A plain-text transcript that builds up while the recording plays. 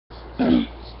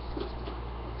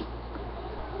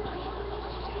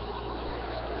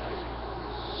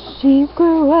She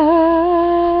grew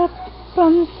up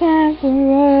on the side of the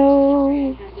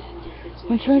road,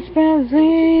 when church bells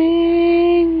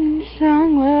ring,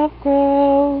 strong love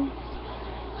grows.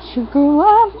 She grew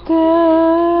up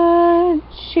good,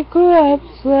 she grew up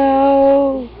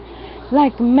slow,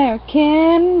 like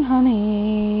American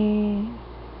honey.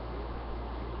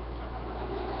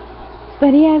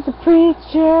 Steady as a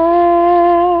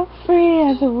preacher, free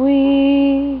as a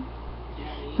weed.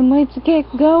 Couldn't wait to get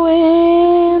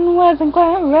going, wasn't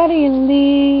quite ready to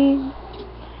leave.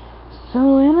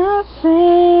 So innocent,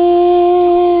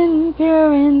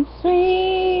 pure and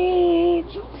sweet,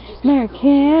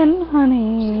 American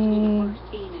honey.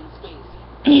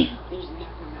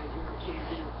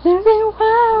 Susie,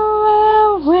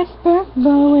 wow, whisper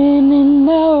blowing in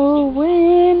the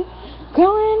wind,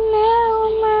 calling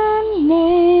out my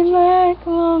name like a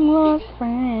long lost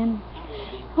friend.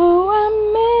 Oh, I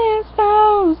miss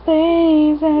those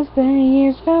days as the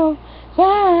years go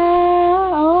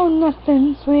by. Oh,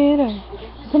 nothing sweeter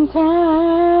sometimes,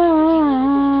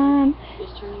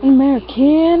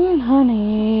 American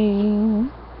honey.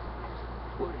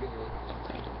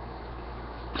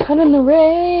 Caught in the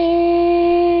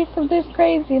race of this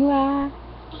crazy life,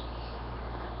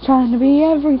 trying to be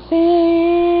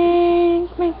everything,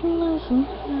 making lessons.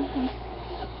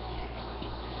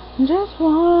 Just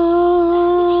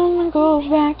wanna go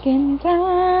back in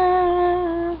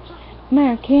time,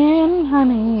 American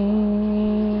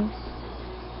honey.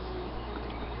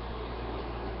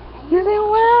 Is it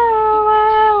wow,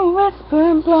 wow,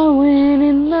 whisper blowing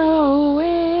in the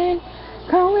wind,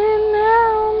 calling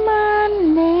out my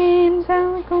name,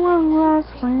 sound like a long lost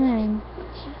friend.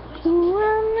 Oh, I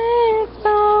miss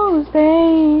those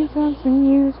days, something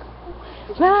used to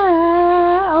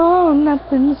fly. Oh,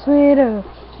 nothing sweeter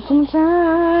sometimes,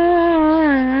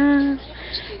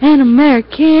 an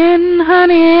American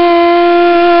honey.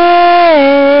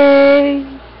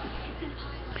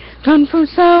 Gone for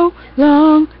so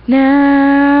long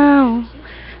now,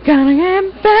 gotta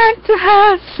get back to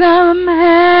her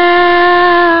somehow.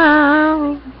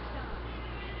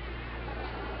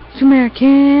 It's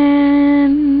American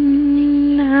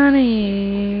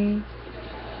honey.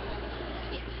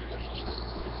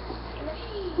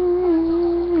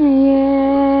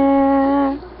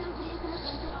 Yeah.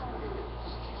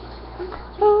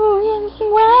 Oh, yes,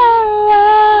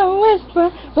 wow, whisper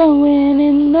blowing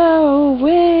in the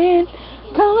wind,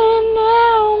 calling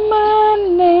out my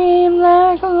name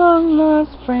like a long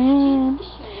lost friend.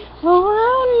 Oh,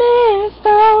 I miss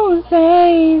those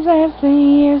days as the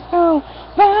years go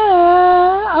by.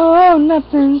 Oh,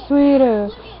 nothing sweeter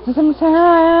than sometimes,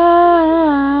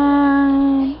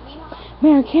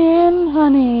 American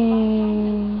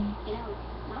honey.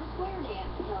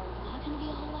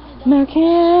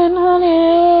 American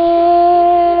honey.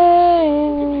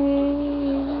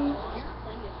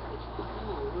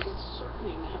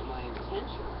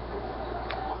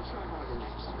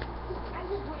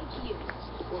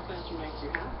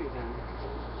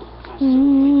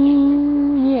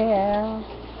 Yeah.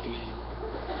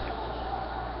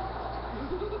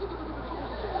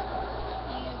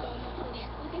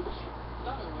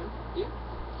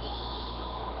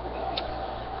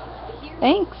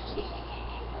 Thanks.